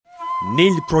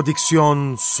Nil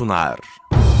Prodüksiyon sunar.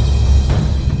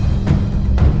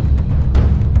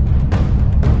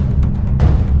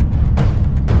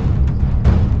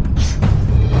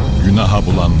 Günaha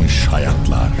bulanmış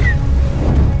hayatlar,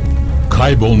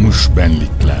 kaybolmuş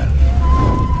benlikler,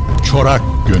 çorak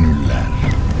gönüller,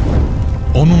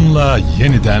 onunla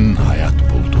yeniden hayat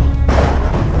buldu.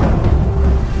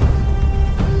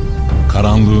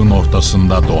 Karanlığın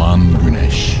ortasında doğan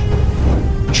güneş,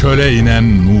 çöle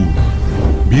inen nur,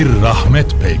 bir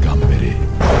rahmet peygamberi.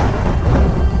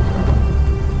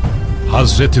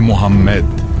 Hazreti Muhammed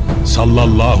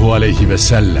sallallahu aleyhi ve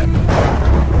sellem,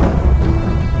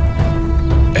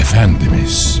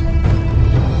 Efendimiz.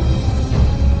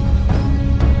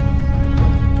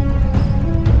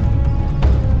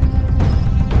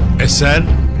 Eser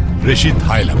Reşit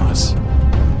Haylamaz.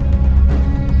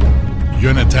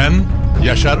 Yöneten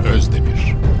Yaşar Özdemir.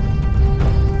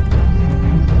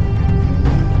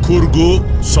 Kurgu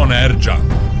Soner Can.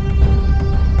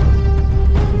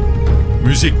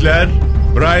 Müzikler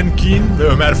Brian Keane ve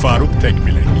Ömer Faruk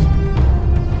Tekbilek.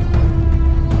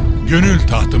 Gönül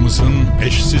tahtımızın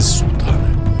eşsiz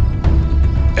sultanı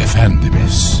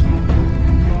Efendimiz.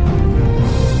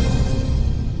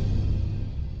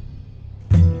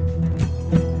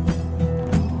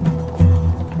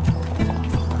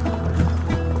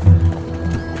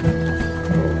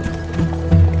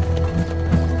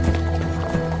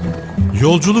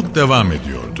 Yolculuk devam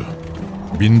ediyordu.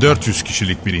 1400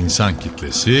 kişilik bir insan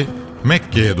kitlesi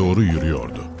Mekke'ye doğru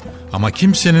yürüyordu. Ama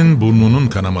kimsenin burnunun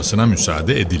kanamasına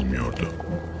müsaade edilmiyordu.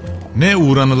 Ne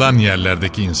uğranılan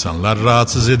yerlerdeki insanlar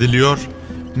rahatsız ediliyor,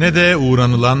 ne de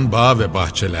uğranılan bağ ve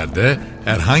bahçelerde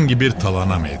herhangi bir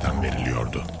talana meydan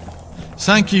veriliyordu.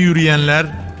 Sanki yürüyenler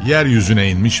yeryüzüne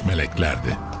inmiş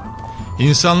meleklerdi.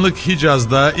 İnsanlık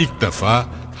Hicaz'da ilk defa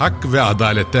hak ve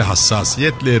adalette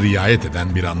hassasiyetle riayet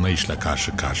eden bir anlayışla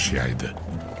karşı karşıyaydı.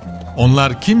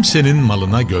 Onlar kimsenin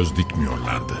malına göz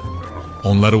dikmiyorlardı.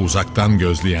 Onları uzaktan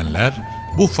gözleyenler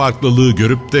bu farklılığı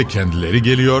görüp de kendileri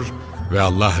geliyor ve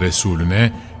Allah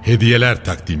Resulüne hediyeler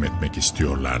takdim etmek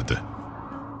istiyorlardı.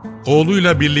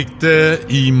 Oğluyla birlikte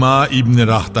İma İbni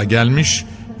Rah'ta gelmiş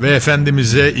ve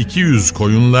Efendimiz'e 200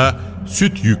 koyunla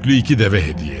süt yüklü 2 deve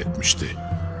hediye etmişti.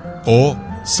 O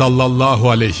sallallahu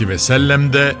aleyhi ve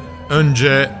sellem de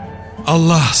önce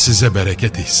Allah size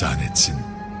bereket ihsan etsin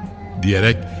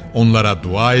diyerek onlara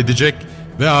dua edecek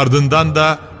ve ardından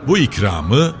da bu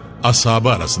ikramı ashabı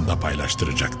arasında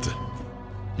paylaştıracaktı.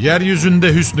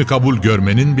 Yeryüzünde hüsnü kabul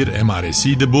görmenin bir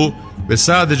emaresiydi bu ve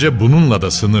sadece bununla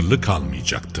da sınırlı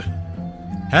kalmayacaktı.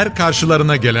 Her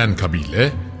karşılarına gelen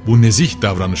kabile bu nezih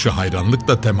davranışı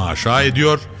hayranlıkla temaşa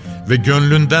ediyor ve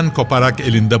gönlünden koparak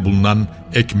elinde bulunan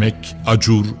ekmek,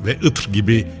 acur ve ıtr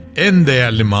gibi en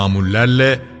değerli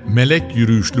mamullerle melek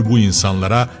yürüyüşlü bu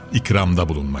insanlara ikramda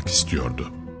bulunmak istiyordu.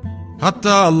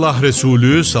 Hatta Allah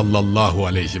Resulü sallallahu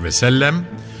aleyhi ve sellem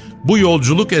bu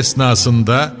yolculuk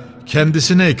esnasında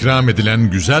kendisine ikram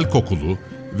edilen güzel kokulu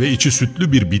ve içi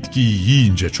sütlü bir bitkiyi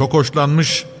yiyince çok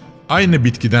hoşlanmış, aynı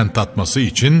bitkiden tatması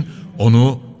için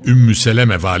onu Ümmü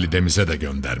Seleme validemize de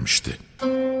göndermişti.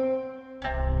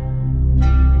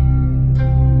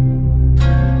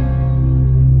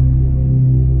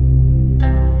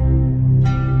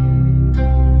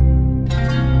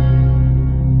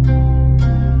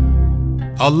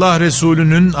 Allah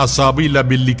Resulü'nün ashabıyla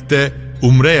birlikte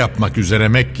umre yapmak üzere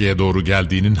Mekke'ye doğru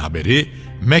geldiğinin haberi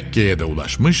Mekke'ye de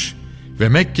ulaşmış ve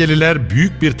Mekkeliler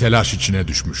büyük bir telaş içine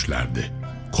düşmüşlerdi.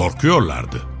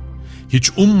 Korkuyorlardı.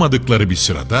 Hiç ummadıkları bir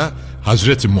sırada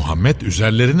Hazreti Muhammed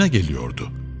üzerlerine geliyordu.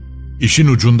 İşin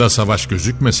ucunda savaş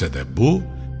gözükmese de bu,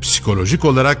 psikolojik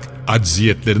olarak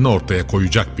acziyetlerini ortaya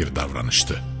koyacak bir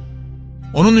davranıştı.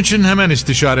 Onun için hemen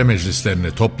istişare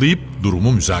meclislerini toplayıp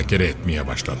durumu müzakere etmeye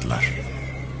başladılar.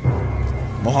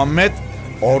 Muhammed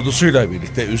ordusuyla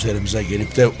birlikte üzerimize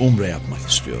gelip de umre yapmak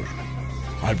istiyor.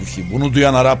 Halbuki bunu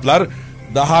duyan Araplar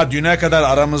daha düne kadar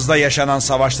aramızda yaşanan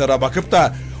savaşlara bakıp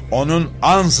da onun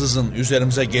ansızın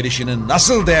üzerimize gelişini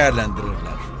nasıl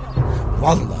değerlendirirler?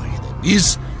 Vallahi de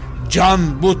biz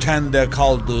can bu tende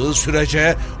kaldığı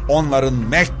sürece onların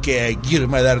Mekke'ye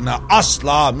girmelerine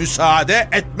asla müsaade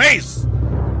etmeyiz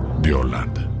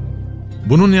diyorlardı.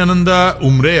 Bunun yanında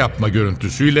umre yapma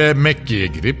görüntüsüyle Mekke'ye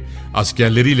girip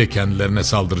askerleriyle kendilerine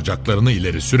saldıracaklarını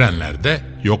ileri sürenler de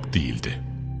yok değildi.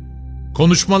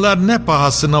 Konuşmalar ne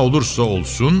pahasına olursa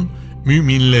olsun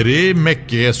müminleri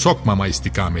Mekke'ye sokmama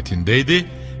istikametindeydi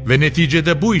ve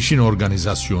neticede bu işin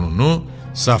organizasyonunu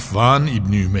Safvan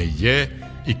İbni Ümeyye,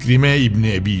 İkrime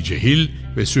İbni Ebi Cehil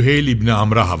ve Süheyl İbni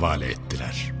Amr'a havale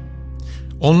ettiler.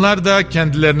 Onlar da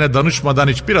kendilerine danışmadan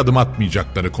hiçbir adım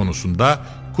atmayacakları konusunda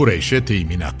Kureyş'e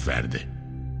teminat verdi.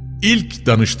 İlk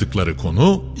danıştıkları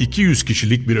konu 200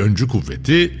 kişilik bir öncü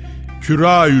kuvveti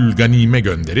Küraül Ganim'e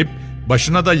gönderip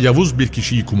başına da Yavuz bir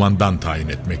kişiyi kumandan tayin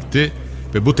etmekti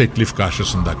ve bu teklif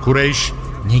karşısında Kureyş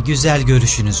 "Ne güzel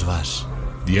görüşünüz var"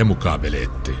 diye mukabele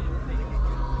etti.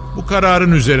 Bu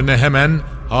kararın üzerine hemen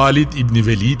Halid İbni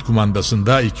Velid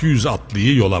kumandasında 200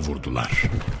 atlıyı yola vurdular.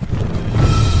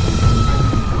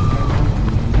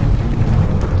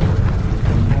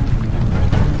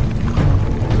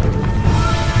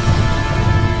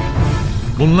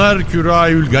 Bunlar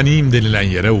Küraül Ganim denilen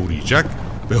yere uğrayacak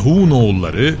ve Hun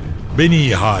oğulları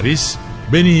Beni Haris,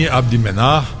 Beni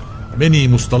Abdümenah, Beni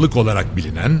Mustalık olarak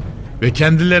bilinen ve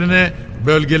kendilerine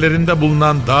bölgelerinde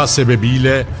bulunan dağ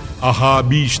sebebiyle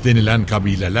Ahabiş denilen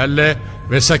kabilelerle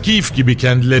ve Sakif gibi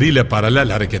kendileriyle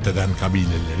paralel hareket eden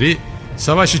kabileleri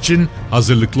savaş için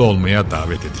hazırlıklı olmaya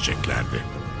davet edeceklerdi.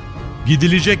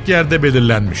 Gidilecek yerde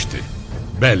belirlenmişti: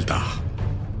 Beldah.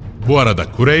 Bu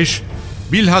arada Kureyş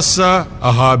bilhassa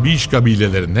Ahabiş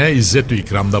kabilelerine izzet-ü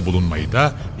ikramda bulunmayı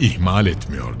da ihmal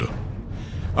etmiyordu.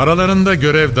 Aralarında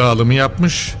görev dağılımı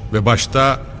yapmış ve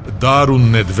başta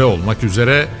Darun Nedve olmak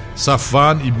üzere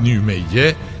Safvan İbni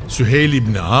Ümeyye, Süheyl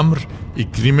İbni Amr,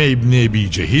 İkrime İbni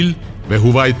Ebi Cehil ve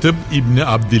Huvaytıb İbni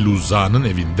Abdüluzza'nın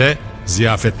evinde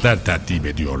ziyafetler tertip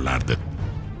ediyorlardı.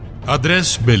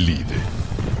 Adres belliydi.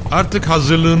 Artık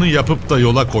hazırlığını yapıp da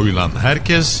yola koyulan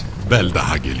herkes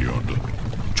Beldah'a geliyordu.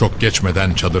 Çok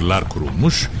geçmeden çadırlar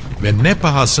kurulmuş ve ne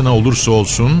pahasına olursa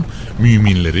olsun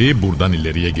müminleri buradan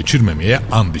ileriye geçirmemeye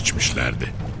and içmişlerdi.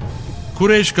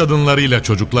 Kureyş kadınlarıyla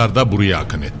çocuklar da buraya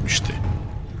akın etmişti.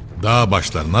 Dağ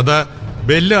başlarına da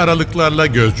belli aralıklarla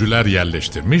gözcüler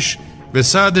yerleştirmiş ve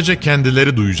sadece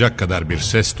kendileri duyacak kadar bir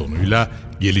ses tonuyla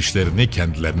gelişlerini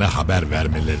kendilerine haber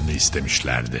vermelerini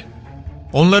istemişlerdi.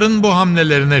 Onların bu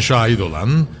hamlelerine şahit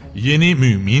olan yeni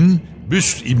mümin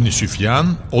Büsr İbni Süfyan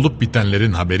olup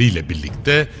bitenlerin haberiyle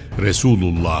birlikte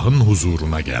Resulullah'ın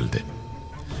huzuruna geldi.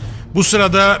 Bu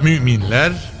sırada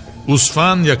müminler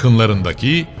Usfan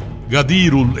yakınlarındaki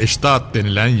Gadirul Eştat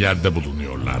denilen yerde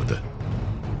bulunuyorlardı.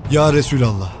 "Ya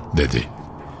Resulallah," dedi.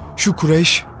 "Şu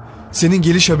Kureyş senin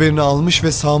geliş haberini almış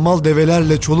ve sağmal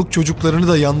develerle çoluk çocuklarını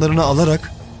da yanlarına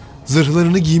alarak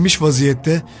zırhlarını giymiş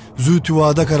vaziyette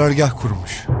Zütüva'da karargah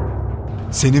kurmuş.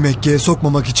 Seni Mekke'ye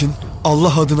sokmamak için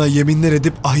Allah adına yeminler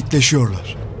edip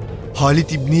ahitleşiyorlar. Halid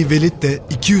İbni Velid de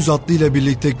 200 atlıyla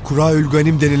birlikte Küraül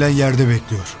Ganim denilen yerde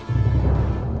bekliyor."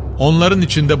 Onların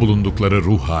içinde bulundukları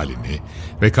ruh halini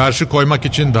ve karşı koymak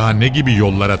için daha ne gibi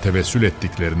yollara tevessül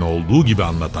ettiklerini olduğu gibi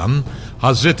anlatan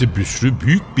Hazreti Büsr'ü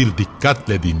büyük bir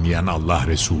dikkatle dinleyen Allah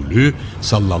Resulü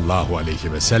sallallahu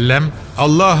aleyhi ve sellem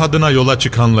Allah adına yola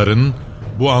çıkanların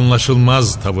bu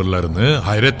anlaşılmaz tavırlarını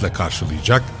hayretle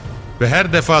karşılayacak ve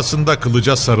her defasında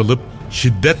kılıca sarılıp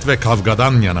şiddet ve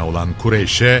kavgadan yana olan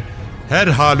Kureyş'e her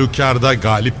halükarda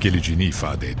galip geleceğini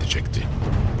ifade edecekti.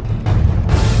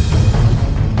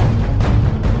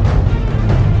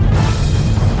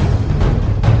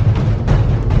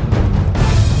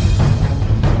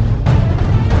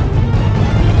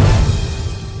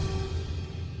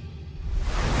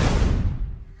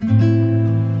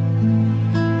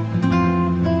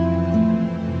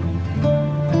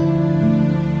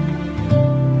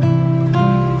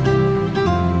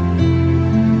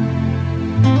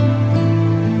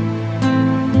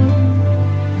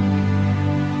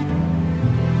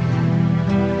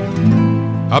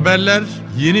 Haberler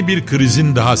yeni bir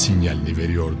krizin daha sinyalini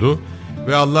veriyordu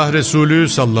ve Allah Resulü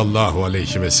sallallahu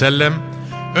aleyhi ve sellem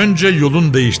önce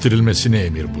yolun değiştirilmesine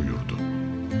emir buyurdu.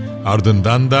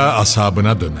 Ardından da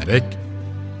ashabına dönerek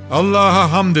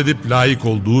Allah'a hamd edip layık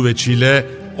olduğu veçile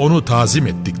onu tazim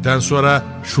ettikten sonra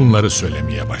şunları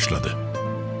söylemeye başladı.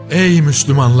 Ey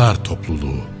Müslümanlar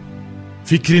topluluğu!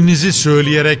 Fikrinizi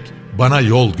söyleyerek bana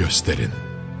yol gösterin.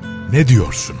 Ne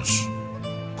diyorsunuz?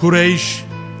 Kureyş,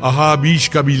 Ahabiş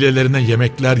kabilelerine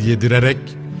yemekler yedirerek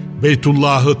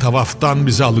Beytullah'ı tavaftan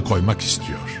bizi alıkoymak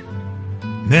istiyor.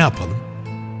 Ne yapalım?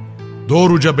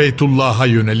 Doğruca Beytullah'a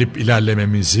yönelip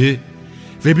ilerlememizi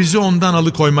ve bizi ondan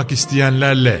alıkoymak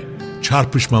isteyenlerle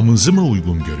çarpışmamızı mı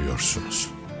uygun görüyorsunuz?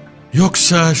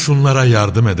 Yoksa şunlara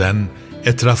yardım eden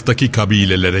etraftaki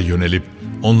kabilelere yönelip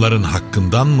onların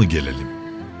hakkından mı gelelim?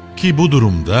 Ki bu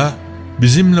durumda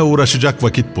bizimle uğraşacak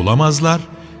vakit bulamazlar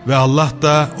ve Allah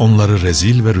da onları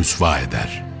rezil ve rüsva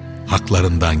eder.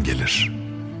 Haklarından gelir.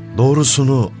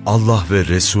 Doğrusunu Allah ve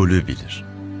Resulü bilir,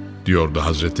 diyordu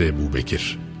Hazreti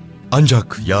Ebubekir.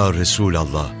 Ancak ya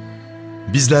Resulallah,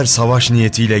 bizler savaş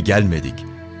niyetiyle gelmedik.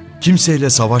 Kimseyle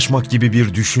savaşmak gibi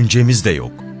bir düşüncemiz de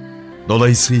yok.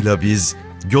 Dolayısıyla biz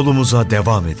yolumuza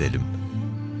devam edelim.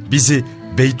 Bizi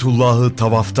Beytullah'ı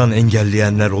tavaftan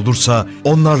engelleyenler olursa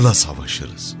onlarla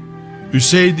savaşırız.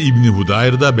 Üseyd İbni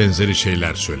Hudayr da benzeri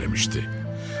şeyler söylemişti.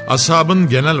 Ashabın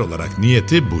genel olarak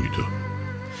niyeti buydu.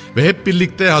 Ve hep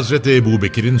birlikte Hazreti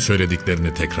Ebubekir'in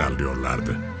söylediklerini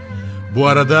tekrarlıyorlardı. Bu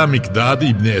arada Mikdad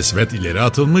İbni Esved ileri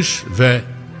atılmış ve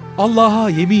Allah'a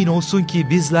yemin olsun ki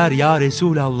bizler ya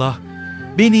Resulallah,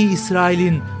 Beni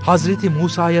İsrail'in Hazreti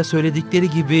Musa'ya söyledikleri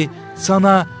gibi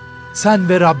sana sen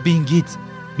ve Rabbin git,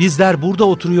 bizler burada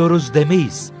oturuyoruz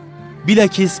demeyiz.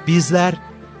 Bilakis bizler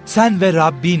sen ve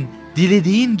Rabbin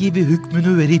dilediğin gibi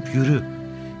hükmünü verip yürü,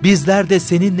 bizler de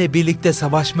seninle birlikte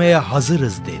savaşmaya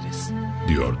hazırız deriz,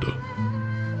 diyordu.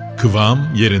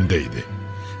 Kıvam yerindeydi.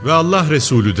 Ve Allah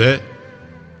Resulü de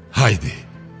haydi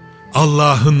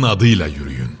Allah'ın adıyla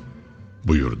yürüyün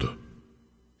buyurdu.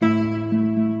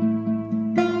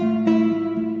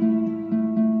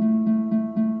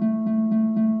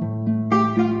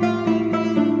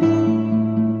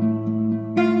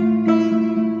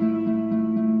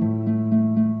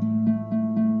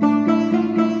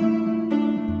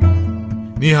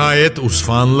 Nihayet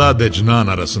Usfan'la Decnan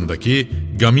arasındaki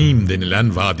Gamim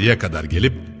denilen vadiye kadar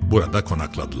gelip burada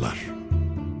konakladılar.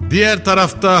 Diğer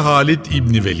tarafta Halid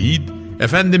İbni Velid,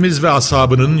 Efendimiz ve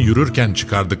ashabının yürürken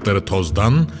çıkardıkları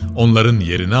tozdan onların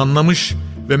yerini anlamış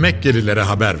ve Mekkelilere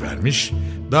haber vermiş,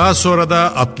 daha sonra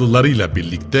da atlılarıyla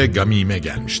birlikte Gamim'e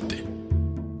gelmişti.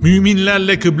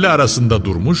 Müminlerle kıble arasında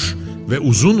durmuş ve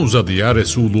uzun uzadıya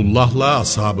Resulullah'la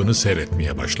ashabını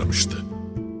seyretmeye başlamıştı.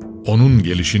 Onun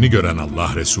gelişini gören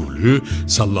Allah Resulü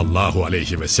sallallahu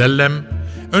aleyhi ve sellem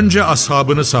önce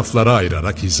ashabını saflara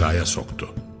ayırarak hizaya soktu.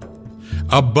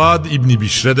 Abbad İbni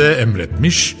Bişre de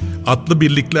emretmiş, atlı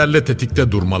birliklerle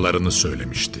tetikte durmalarını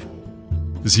söylemişti.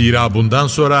 Zira bundan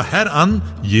sonra her an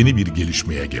yeni bir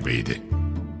gelişmeye gebeydi.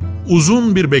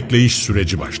 Uzun bir bekleyiş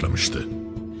süreci başlamıştı.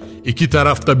 İki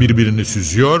taraf da birbirini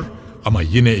süzüyor ama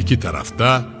yine iki taraf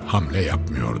da hamle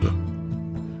yapmıyordu.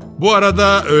 Bu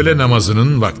arada öğle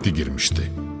namazının vakti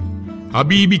girmişti.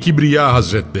 Habibi Kibriya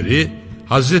Hazretleri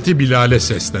Hazreti Bilal'e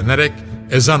seslenerek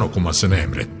ezan okumasını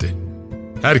emretti.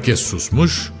 Herkes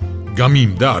susmuş,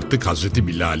 Gamim'de artık Hazreti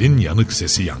Bilal'in yanık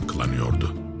sesi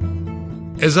yankılanıyordu.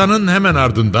 Ezanın hemen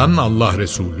ardından Allah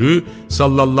Resulü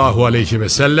sallallahu aleyhi ve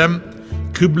sellem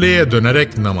kıbleye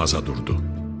dönerek namaza durdu.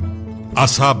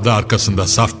 Ashab da arkasında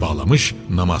saf bağlamış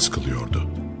namaz kılıyordu.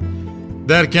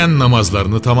 Derken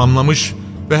namazlarını tamamlamış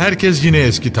ve herkes yine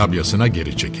eski tabyasına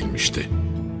geri çekilmişti.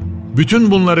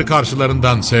 Bütün bunları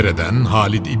karşılarından seyreden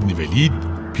Halid İbni Velid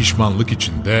pişmanlık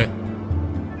içinde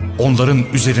onların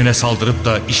üzerine saldırıp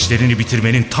da işlerini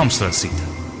bitirmenin tam sırasıydı.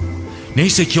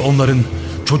 Neyse ki onların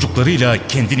çocuklarıyla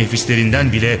kendi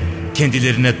nefislerinden bile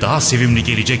kendilerine daha sevimli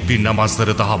gelecek bir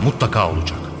namazları daha mutlaka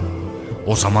olacak.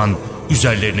 O zaman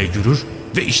üzerlerine yürür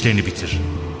ve işlerini bitir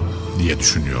diye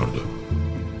düşünüyordu.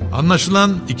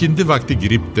 Anlaşılan ikindi vakti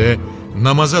girip de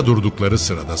namaza durdukları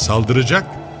sırada saldıracak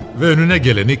ve önüne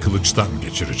geleni kılıçtan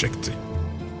geçirecekti.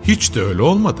 Hiç de öyle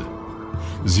olmadı.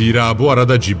 Zira bu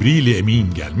arada Cibril-i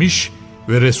Emin gelmiş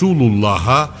ve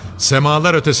Resulullah'a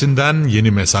semalar ötesinden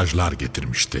yeni mesajlar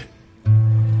getirmişti.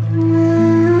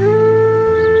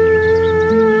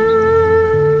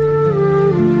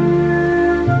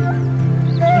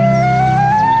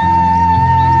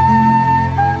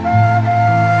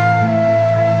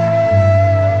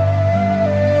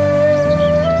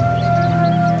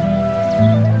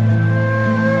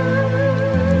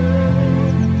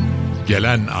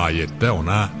 Gelen ayette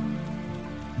ona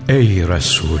Ey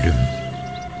Resulüm!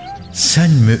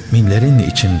 Sen müminlerin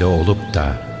içinde olup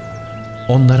da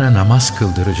onlara namaz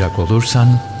kıldıracak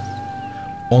olursan,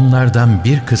 onlardan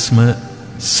bir kısmı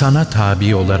sana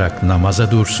tabi olarak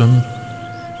namaza dursun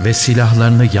ve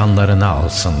silahlarını yanlarına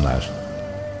alsınlar.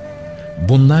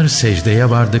 Bunlar secdeye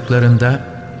vardıklarında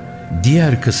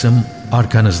diğer kısım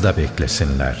arkanızda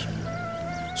beklesinler.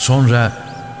 Sonra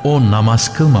o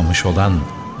namaz kılmamış olan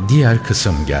diğer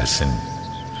kısım gelsin.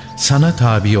 Sana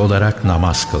tabi olarak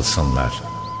namaz kılsınlar.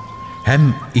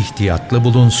 Hem ihtiyatlı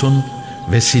bulunsun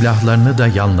ve silahlarını da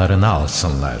yanlarına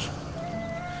alsınlar.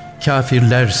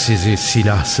 Kafirler sizi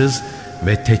silahsız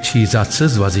ve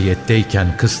teçhizatsız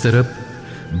vaziyetteyken kıstırıp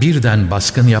birden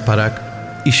baskın yaparak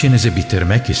işinizi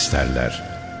bitirmek isterler.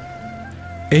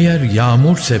 Eğer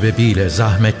yağmur sebebiyle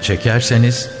zahmet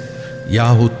çekerseniz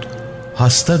yahut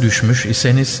hasta düşmüş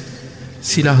iseniz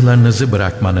silahlarınızı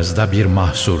bırakmanızda bir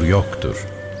mahsur yoktur.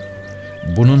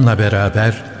 Bununla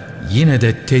beraber yine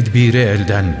de tedbiri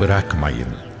elden bırakmayın.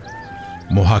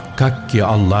 Muhakkak ki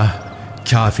Allah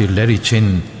kafirler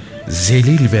için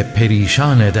zelil ve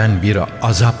perişan eden bir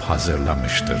azap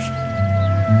hazırlamıştır.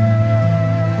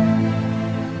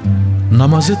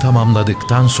 Namazı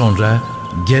tamamladıktan sonra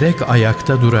gerek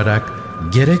ayakta durarak,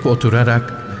 gerek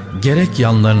oturarak, gerek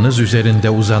yanlarınız üzerinde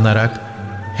uzanarak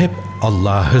hep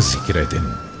Allah'ı zikredin.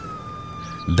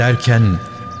 Derken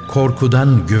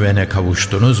korkudan güvene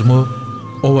kavuştunuz mu,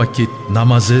 o vakit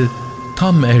namazı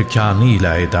tam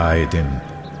erkanıyla eda edin.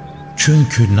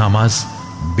 Çünkü namaz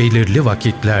belirli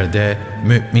vakitlerde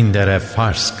müminlere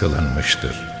farz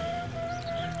kılınmıştır.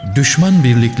 Düşman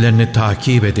birliklerini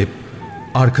takip edip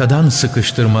arkadan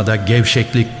sıkıştırmada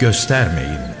gevşeklik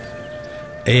göstermeyin.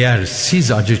 Eğer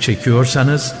siz acı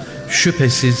çekiyorsanız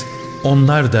şüphesiz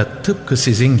onlar da tıpkı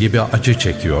sizin gibi acı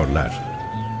çekiyorlar.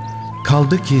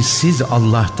 Kaldı ki siz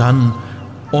Allah'tan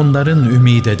onların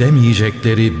ümit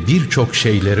edemeyecekleri birçok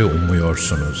şeyleri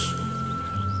umuyorsunuz.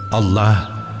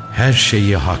 Allah her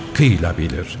şeyi hakkıyla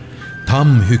bilir.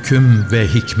 Tam hüküm ve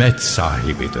hikmet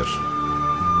sahibidir.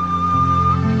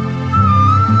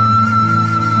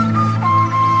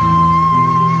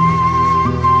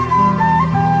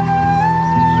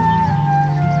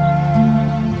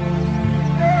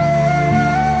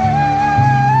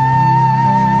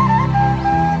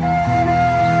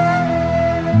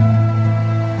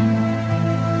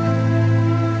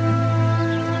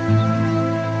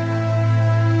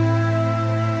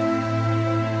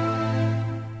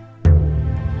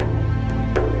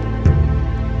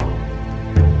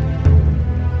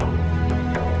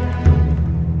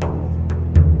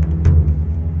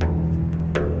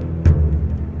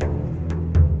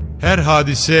 Her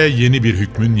hadise yeni bir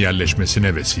hükmün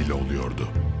yerleşmesine vesile oluyordu.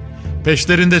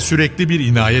 Peşlerinde sürekli bir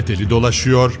inayet eli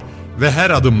dolaşıyor ve her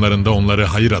adımlarında onları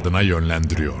hayır adına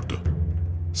yönlendiriyordu.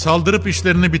 Saldırıp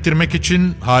işlerini bitirmek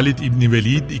için Halid İbni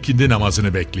Velid ikindi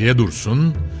namazını bekleye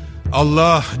dursun,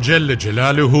 Allah Celle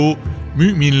Celaluhu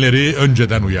müminleri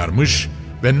önceden uyarmış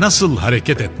ve nasıl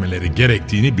hareket etmeleri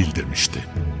gerektiğini bildirmişti.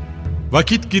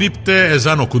 Vakit girip de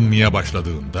ezan okunmaya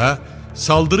başladığında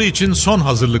saldırı için son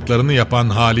hazırlıklarını yapan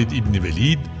Halid İbni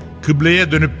Velid,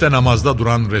 kıbleye dönüp de namazda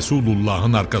duran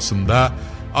Resulullah'ın arkasında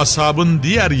ashabın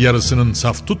diğer yarısının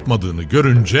saf tutmadığını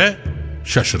görünce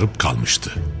şaşırıp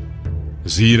kalmıştı.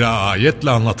 Zira ayetle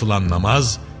anlatılan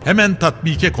namaz hemen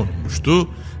tatbike konulmuştu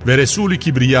ve Resul-i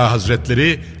Kibriya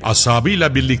Hazretleri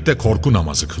ashabıyla birlikte korku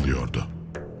namazı kılıyordu.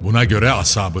 Buna göre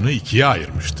ashabını ikiye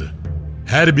ayırmıştı.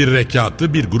 Her bir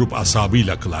rekatı bir grup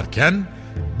ashabıyla kılarken,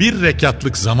 bir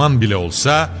rekatlık zaman bile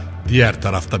olsa diğer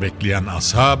tarafta bekleyen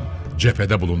ashab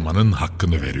cephede bulunmanın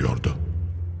hakkını veriyordu.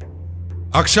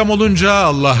 Akşam olunca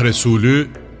Allah Resulü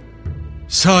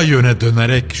sağ yöne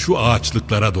dönerek şu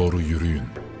ağaçlıklara doğru yürüyün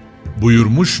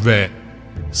buyurmuş ve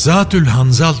Zatül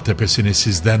Hanzal tepesini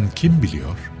sizden kim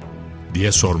biliyor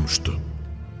diye sormuştu.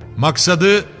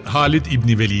 Maksadı Halid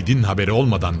İbni Velid'in haberi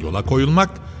olmadan yola koyulmak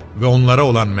ve onlara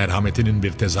olan merhametinin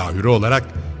bir tezahürü olarak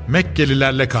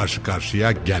Mekkelilerle karşı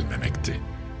karşıya gelmemekti.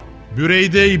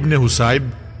 Büreyde İbni Husayb,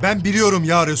 "Ben biliyorum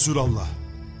ya Resulallah,"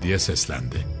 diye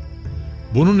seslendi.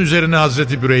 Bunun üzerine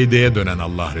Hazreti Büreyde'ye dönen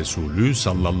Allah Resulü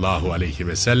sallallahu aleyhi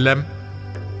ve sellem,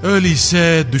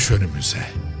 "Öyleyse düş önümüze,"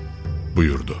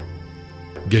 buyurdu.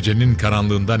 Gecenin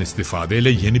karanlığından istifadeyle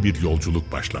yeni bir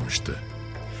yolculuk başlamıştı.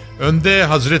 Önde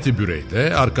Hazreti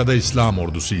Büreyde, arkada İslam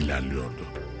ordusu ilerliyordu.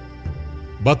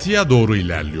 Batıya doğru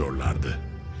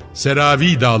ilerliyorlardı.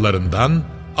 Seravi dağlarından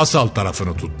Asal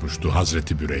tarafını tutmuştu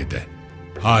Hazreti Büreyde.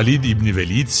 Halid İbni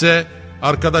Velid ise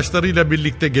arkadaşlarıyla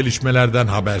birlikte gelişmelerden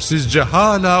habersizce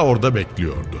hala orada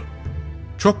bekliyordu.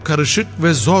 Çok karışık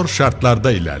ve zor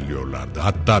şartlarda ilerliyorlardı.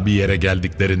 Hatta bir yere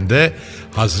geldiklerinde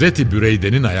Hazreti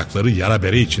Büreyde'nin ayakları yara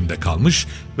bere içinde kalmış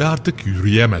ve artık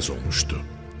yürüyemez olmuştu.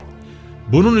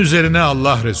 Bunun üzerine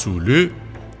Allah Resulü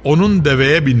onun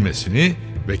deveye binmesini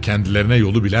ve kendilerine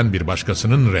yolu bilen bir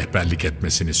başkasının rehberlik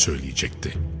etmesini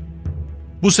söyleyecekti.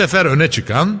 Bu sefer öne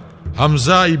çıkan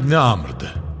Hamza İbni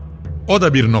Amr'dı. O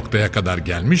da bir noktaya kadar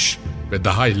gelmiş ve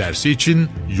daha ilerisi için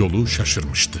yolu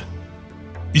şaşırmıştı.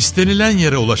 İstenilen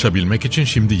yere ulaşabilmek için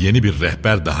şimdi yeni bir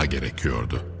rehber daha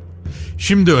gerekiyordu.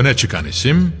 Şimdi öne çıkan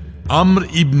isim Amr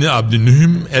İbni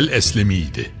Abdünühüm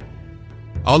el-Eslemi'ydi.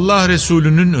 Allah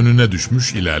Resulü'nün önüne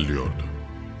düşmüş ilerliyordu.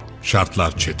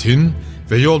 Şartlar çetin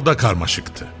ve yolda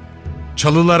karmaşıktı.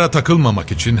 Çalılara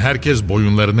takılmamak için herkes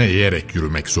boyunlarını eğerek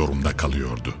yürümek zorunda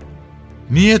kalıyordu.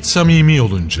 Niyet samimi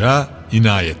olunca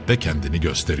inayet de kendini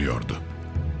gösteriyordu.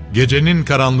 Gecenin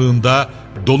karanlığında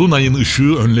dolunayın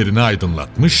ışığı önlerini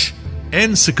aydınlatmış,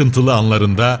 en sıkıntılı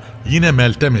anlarında yine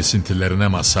Meltem esintilerine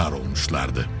mazhar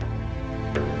olmuşlardı.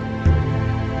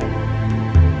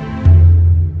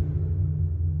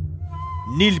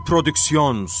 Nil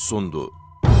Prodüksiyon sundu.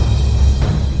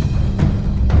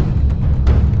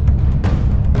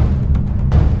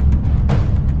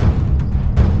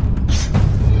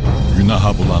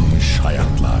 Günaha bulanmış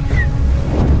hayatlar,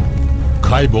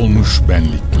 Kaybolmuş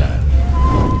benlikler,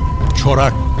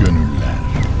 çorak gönüller,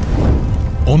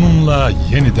 onunla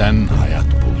yeniden hayat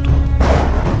buldu.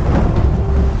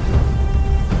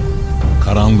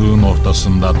 Karanlığın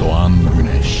ortasında doğan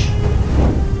güneş,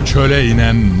 çöle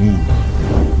inen nur,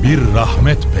 bir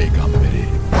rahmet peygamberi.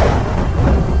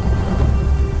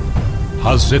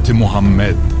 Hazreti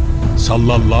Muhammed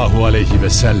sallallahu aleyhi ve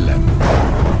sellem